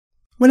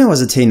When I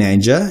was a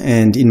teenager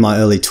and in my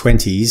early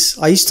 20s,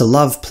 I used to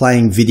love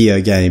playing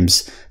video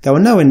games. They were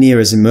nowhere near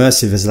as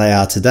immersive as they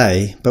are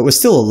today, but were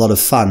still a lot of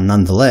fun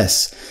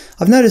nonetheless.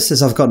 I've noticed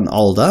as I've gotten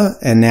older,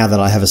 and now that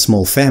I have a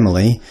small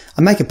family,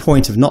 I make a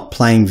point of not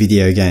playing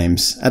video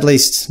games, at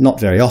least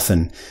not very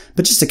often,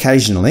 but just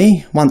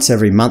occasionally, once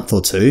every month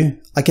or two,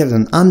 I get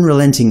an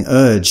unrelenting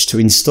urge to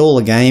install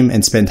a game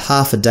and spend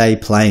half a day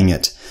playing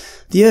it.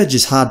 The urge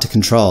is hard to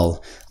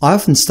control. I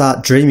often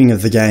start dreaming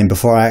of the game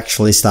before I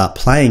actually start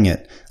playing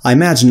it. I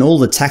imagine all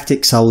the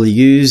tactics I will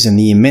use and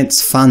the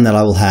immense fun that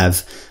I will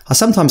have. I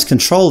sometimes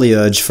control the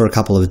urge for a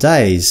couple of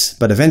days,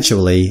 but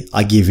eventually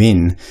I give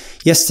in.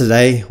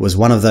 Yesterday was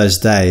one of those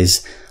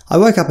days. I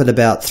woke up at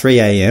about 3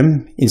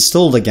 AM,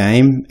 installed a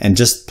game, and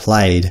just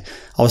played.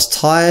 I was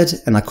tired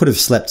and I could have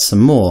slept some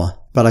more,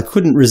 but I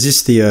couldn't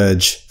resist the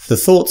urge. The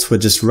thoughts were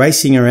just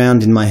racing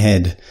around in my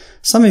head.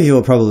 Some of you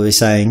are probably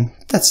saying,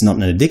 that's not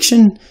an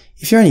addiction.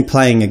 If you're only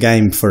playing a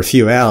game for a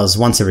few hours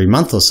once every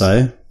month or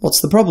so,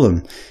 what's the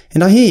problem?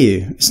 And I hear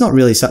you, it's not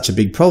really such a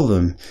big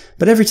problem.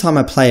 But every time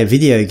I play a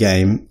video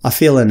game, I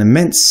feel an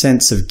immense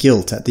sense of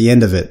guilt at the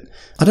end of it.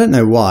 I don't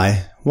know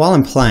why. While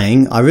I'm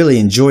playing, I really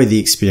enjoy the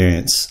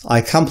experience. I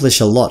accomplish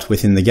a lot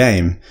within the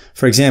game.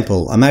 For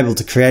example, I'm able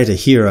to create a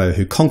hero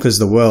who conquers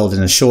the world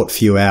in a short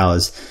few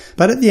hours.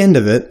 But at the end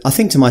of it, I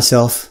think to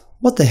myself,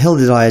 what the hell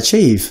did I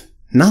achieve?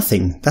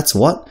 Nothing, that's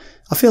what.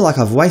 I feel like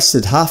I've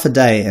wasted half a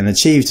day and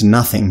achieved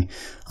nothing.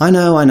 I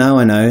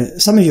know.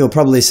 Some of you are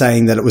probably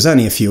saying that it was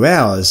only a few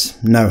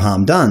hours, no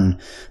harm done.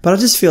 But I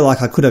just feel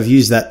like I could have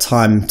used that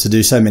time to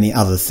do so many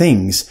other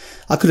things.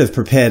 I could have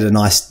prepared a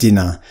nice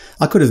dinner.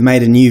 I could have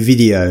made a new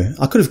video.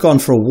 I could have gone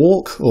for a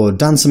walk or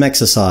done some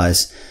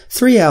exercise.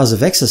 3 hours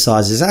of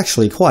exercise is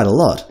actually quite a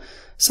lot.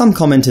 Some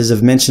commenters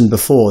have mentioned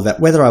before that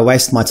whether I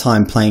waste my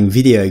time playing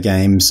video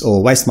games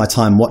or waste my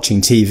time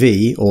watching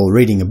TV or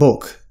reading a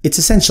book, it's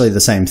essentially the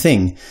same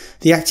thing.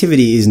 The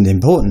activity isn't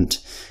important.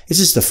 It's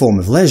just a form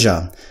of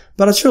leisure.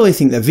 But I truly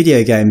think that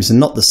video games are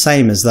not the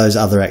same as those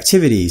other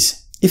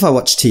activities. If I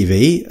watch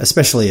TV,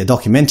 especially a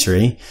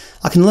documentary,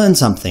 I can learn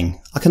something.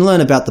 I can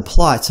learn about the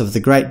plight of the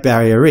Great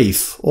Barrier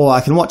Reef, or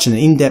I can watch an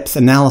in-depth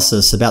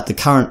analysis about the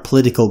current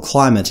political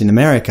climate in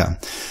America.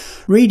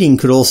 Reading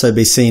could also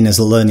be seen as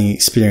a learning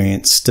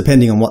experience,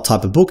 depending on what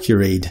type of book you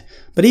read.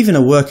 But even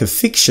a work of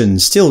fiction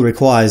still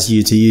requires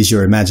you to use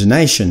your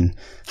imagination.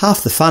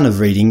 Half the fun of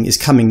reading is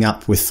coming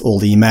up with all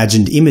the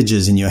imagined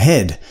images in your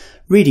head.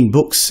 Reading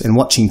books and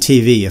watching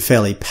TV are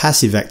fairly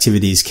passive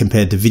activities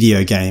compared to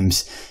video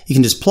games. You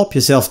can just plop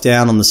yourself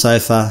down on the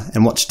sofa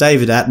and watch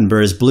David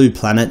Attenborough's Blue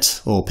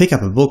Planet, or pick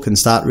up a book and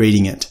start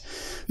reading it.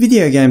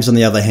 Video games, on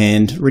the other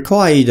hand,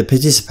 require you to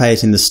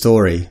participate in the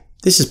story.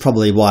 This is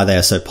probably why they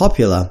are so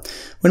popular.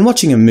 When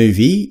watching a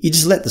movie, you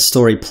just let the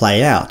story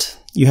play out.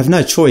 You have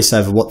no choice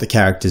over what the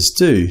characters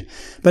do.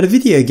 But a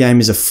video game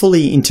is a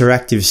fully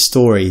interactive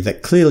story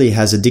that clearly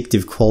has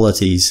addictive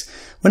qualities.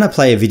 When I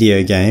play a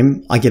video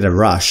game, I get a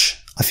rush.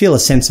 I feel a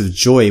sense of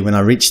joy when I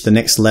reach the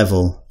next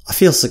level. I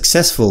feel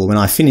successful when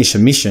I finish a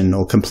mission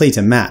or complete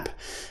a map.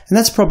 And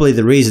that's probably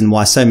the reason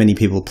why so many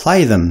people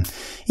play them.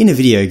 In a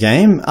video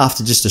game,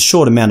 after just a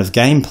short amount of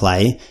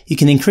gameplay, you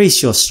can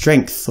increase your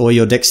strength or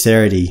your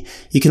dexterity.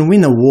 You can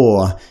win a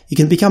war. You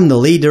can become the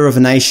leader of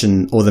a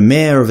nation or the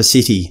mayor of a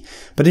city.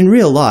 But in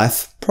real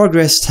life,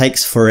 progress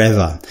takes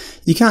forever.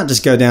 You can't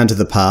just go down to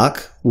the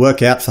park,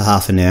 work out for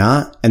half an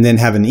hour, and then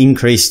have an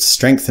increased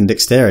strength and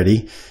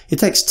dexterity. It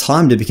takes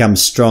time to become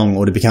strong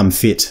or to become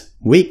fit.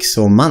 Weeks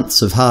or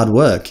months of hard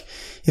work.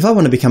 If I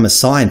want to become a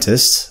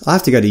scientist, I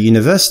have to go to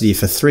university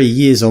for 3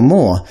 years or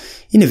more.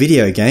 In a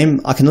video game,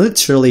 I can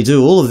literally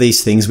do all of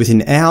these things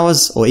within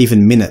hours or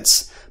even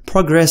minutes.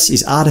 Progress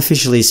is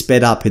artificially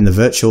sped up in the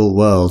virtual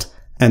world,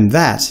 and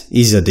that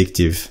is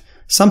addictive.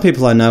 Some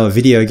people I know are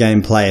video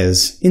game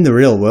players. In the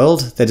real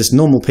world, they're just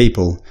normal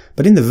people.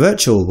 But in the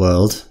virtual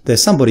world, they're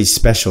somebody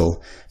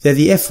special. They're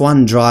the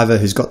F1 driver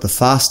who's got the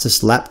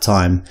fastest lap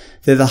time.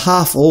 They're the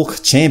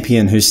half-orc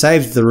champion who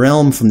saved the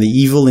realm from the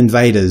evil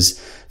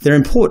invaders. They're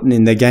important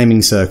in their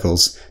gaming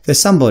circles. They're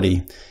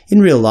somebody.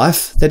 In real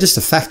life, they're just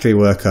a factory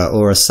worker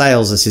or a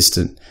sales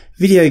assistant.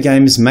 Video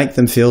games make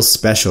them feel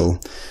special.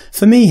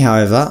 For me,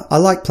 however, I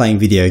like playing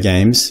video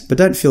games, but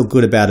don't feel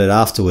good about it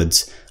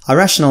afterwards. I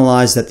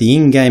rationalise that the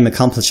in-game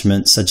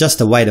accomplishments are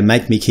just a way to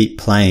make me keep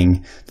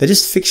playing. They're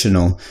just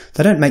fictional.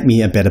 They don't make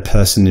me a better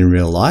person in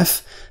real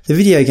life. The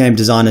video game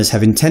designers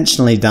have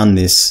intentionally done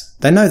this.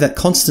 They know that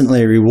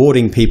constantly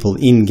rewarding people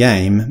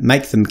in-game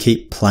make them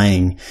keep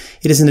playing.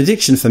 It is an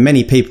addiction for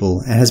many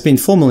people and has been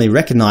formally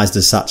recognised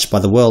as such by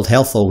the World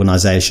Health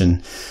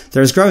Organization.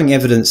 There is growing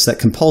evidence that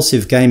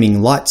compulsive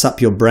gaming lights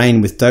up your brain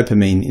with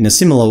dopamine in a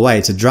similar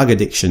way to drug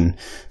addiction.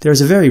 There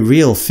is a very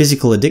real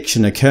physical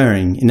addiction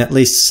occurring in at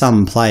least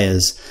some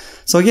players.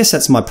 So I guess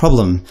that's my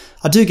problem.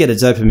 I do get a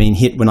dopamine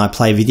hit when I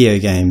play video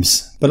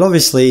games. But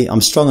obviously, I'm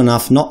strong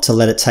enough not to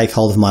let it take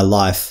hold of my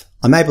life.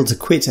 I'm able to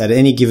quit at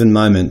any given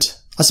moment.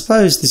 I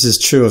suppose this is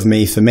true of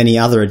me for many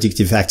other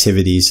addictive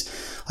activities.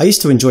 I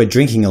used to enjoy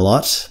drinking a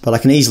lot, but I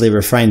can easily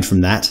refrain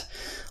from that.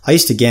 I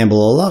used to gamble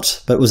a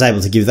lot, but was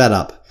able to give that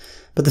up.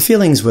 but the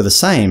feelings were the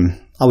same.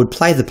 I would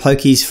play the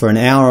pokies for an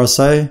hour or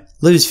so,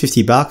 lose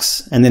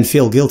 $50, and then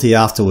feel guilty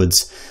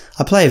afterwards.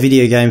 I play a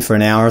video game for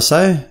an hour or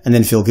so, and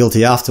then feel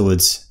guilty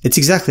afterwards. It's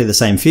exactly the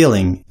same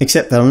feeling,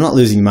 except that I'm not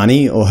losing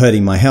money or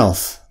hurting my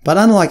health. But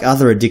unlike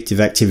other addictive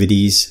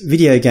activities,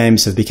 video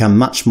games have become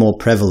much more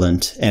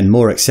prevalent and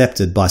more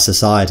accepted by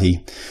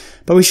society.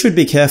 But we should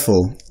be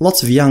careful.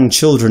 Lots of young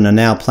children are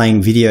now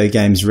playing video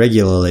games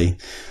regularly.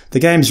 The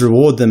games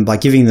reward them by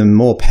giving them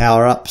more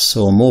power-ups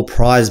or more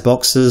prize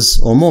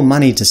boxes or more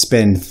money to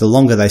spend the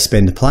longer they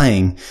spend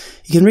playing.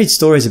 You can read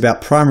stories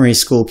about primary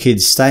school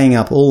kids staying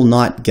up all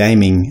night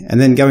gaming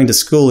and then going to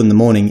school in the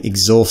morning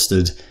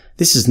exhausted.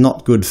 This is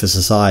not good for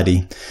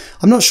society.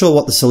 I'm not sure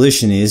what the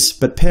solution is,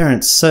 but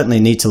parents certainly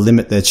need to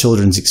limit their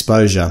children's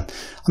exposure.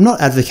 I'm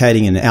not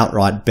advocating an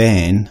outright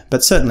ban,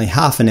 but certainly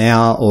half an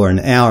hour or an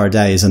hour a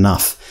day is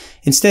enough.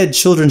 Instead,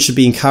 children should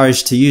be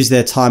encouraged to use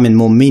their time in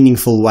more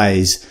meaningful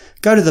ways.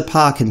 Go to the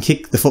park and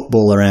kick the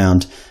football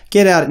around.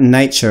 Get out in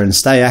nature and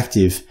stay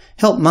active.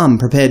 Help mum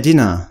prepare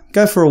dinner.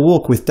 Go for a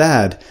walk with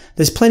dad.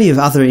 There's plenty of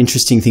other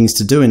interesting things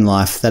to do in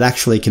life that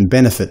actually can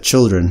benefit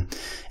children.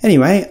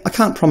 Anyway, I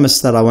can't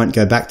promise that I won't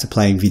go back to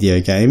playing video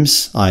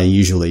games. I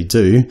usually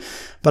do.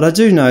 But I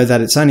do know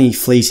that it's only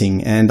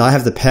fleeting and I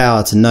have the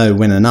power to know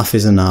when enough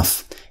is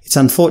enough. It's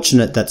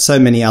unfortunate that so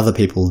many other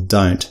people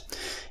don't.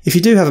 If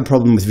you do have a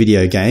problem with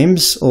video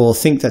games or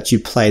think that you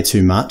play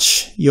too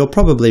much, you're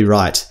probably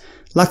right.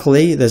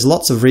 Luckily, there's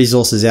lots of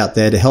resources out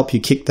there to help you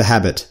kick the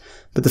habit.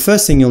 But the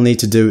first thing you'll need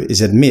to do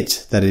is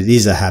admit that it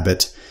is a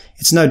habit.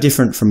 It's no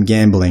different from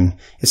gambling.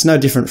 It's no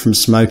different from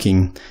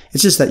smoking.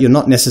 It's just that you're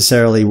not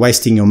necessarily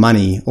wasting your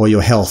money or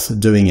your health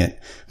doing it.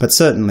 But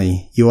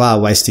certainly, you are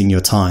wasting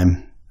your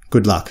time.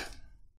 Good luck.